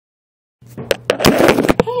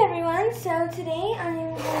Hey everyone, so today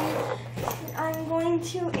I'm going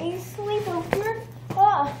to a sleepover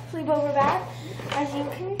bath, as you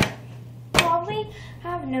can probably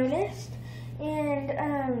have noticed,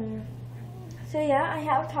 and so yeah, I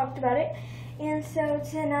have talked about it, and so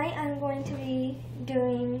tonight I'm going to be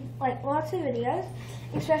doing like lots of videos,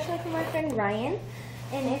 especially for my friend Ryan,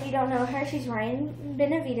 and if you don't know her, she's Ryan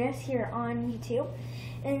Benavides here on YouTube,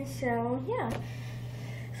 and so yeah.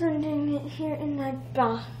 So I'm doing it here in my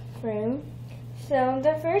bathroom. So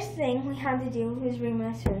the first thing we had to do was bring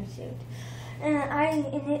my swimsuit. And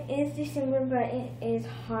it is December, but it is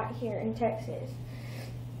hot here in Texas.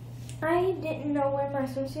 I didn't know where my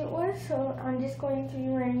swimsuit was, so I'm just going to be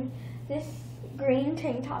wearing this green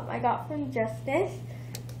tank top I got from Justice.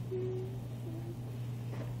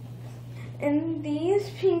 And these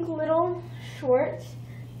pink little shorts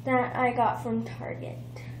that I got from Target.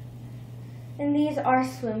 And these are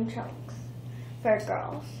swim trunks for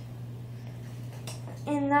girls.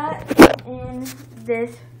 And that's in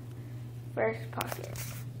this first pocket.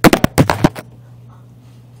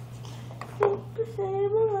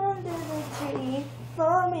 Disabled under the tree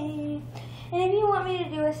for me. And if you want me to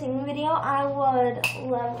do a singing video, I would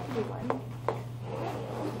love to do one.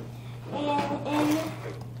 And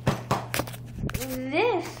in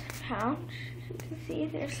this pouch, you can see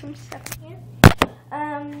there's some stuff here.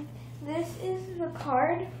 This is the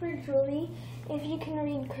card for Julie. If you can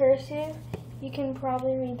read cursive, you can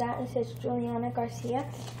probably read that. It says Juliana Garcia,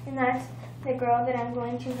 and that's the girl that I'm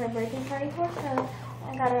going to her birthday party for. So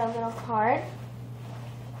I got her a little card,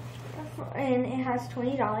 and it has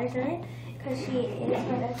 $20 in it because she is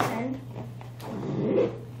my best friend.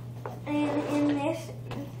 And in this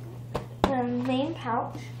main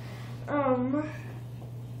pouch,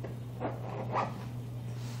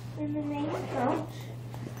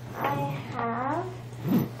 I have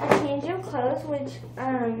a change of clothes, which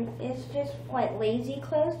is just like lazy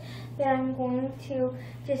clothes that I'm going to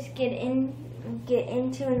just get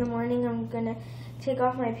into in the morning. I'm gonna take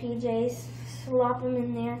off my PJs, slop them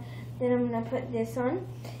in there, then I'm gonna put this on.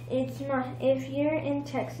 If you're in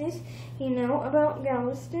Texas, you know about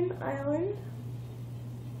Galveston Island.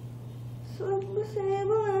 So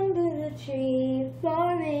disabled under the tree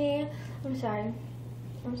for me. I'm sorry,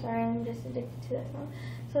 I'm just addicted to that song.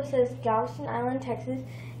 So it says Galveston Island, Texas.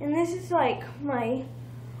 And this is like my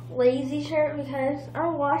lazy shirt because I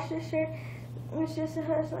washed this shirt. It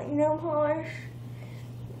has like nail polish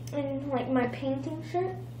and like my painting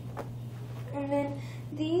shirt. And then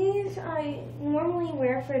these I normally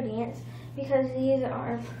wear for dance because these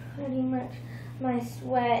are pretty much my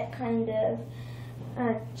sweat kind of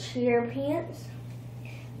cheer pants.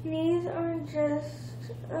 These are just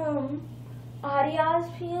Adidas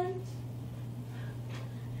pants.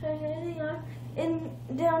 So here they are. And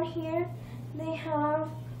down here they have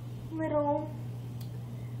little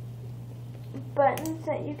buttons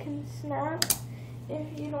that you can snap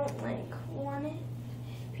if you don't want it.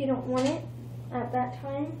 If you don't want it at that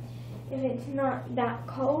time, if it's not that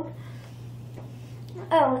cold.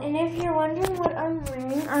 Oh, and if you're wondering what I'm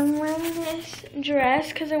wearing this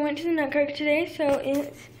dress because I went to the Nutcracker today, so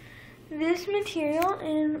it's this material,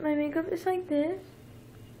 and my makeup is like this.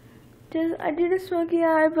 I did a smoky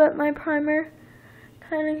eye, but my primer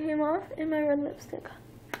kind of came off, and my red lipstick.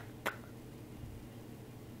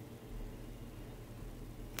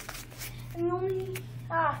 And the only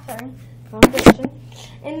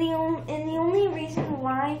And the only reason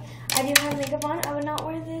why I do have makeup on, I would not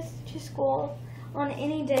wear this to school on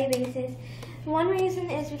any day basis. One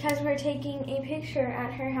reason is because we're taking a picture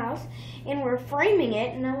at her house and we're framing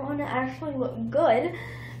it, and I want to actually look good.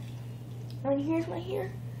 And here's my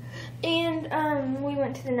hair. And we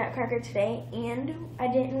went to the Nutcracker today, and I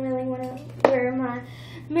didn't really want to wear my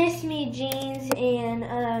Miss Me jeans and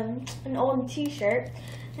an old t-shirt.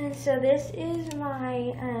 And so this is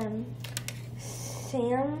my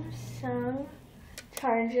Samsung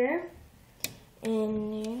charger,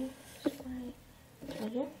 and there's my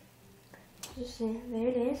charger. There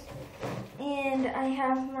it is. And I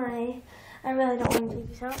have I really don't want to take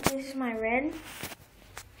this out. This is my red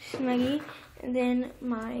Snuggie, and then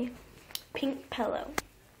my pink pillow.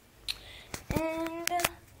 And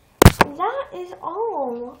that is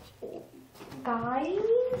all, guys.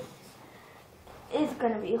 It's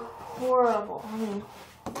gonna be horrible. I mean,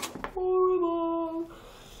 horrible.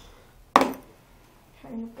 Trying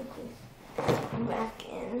to put this back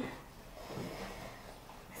in.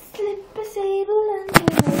 Slip disabled under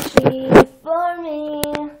the tree for me.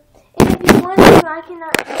 And if you want to, I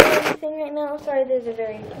cannot do anything right now. Sorry, there's a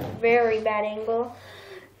very, very bad angle.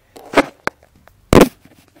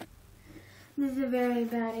 This is a very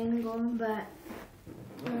bad angle, but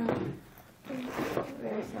I'm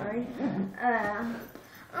very sorry.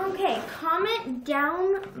 Okay, comment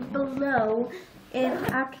down below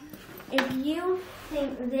if you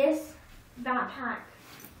think this backpack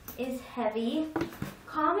is heavy.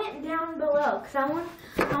 Comment down below, cause I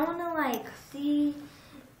want to like see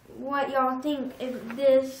what y'all think.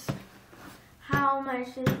 How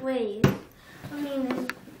much this weighs. I mean,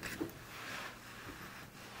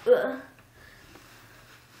 this.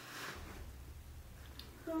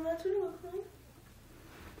 So that's what it looks like.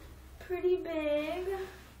 Pretty big.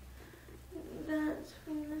 That's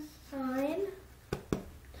from the side.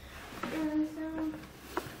 And so,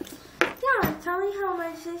 yeah, tell me how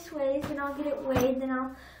much this weighs, and I'll get it weighed, then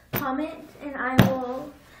I'll comment, and I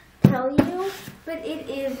will tell you. But it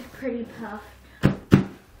is pretty puffed.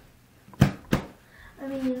 I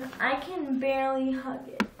mean, I can barely hug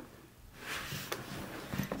it.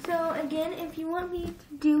 So again, if you want me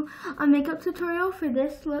to do a makeup tutorial for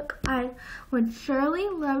this look, I would surely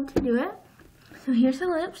love to do it. So here's the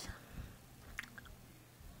lips.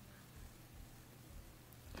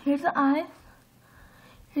 Here's the eyes.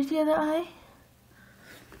 Here's the other eye.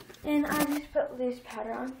 And I just put loose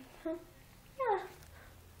powder on.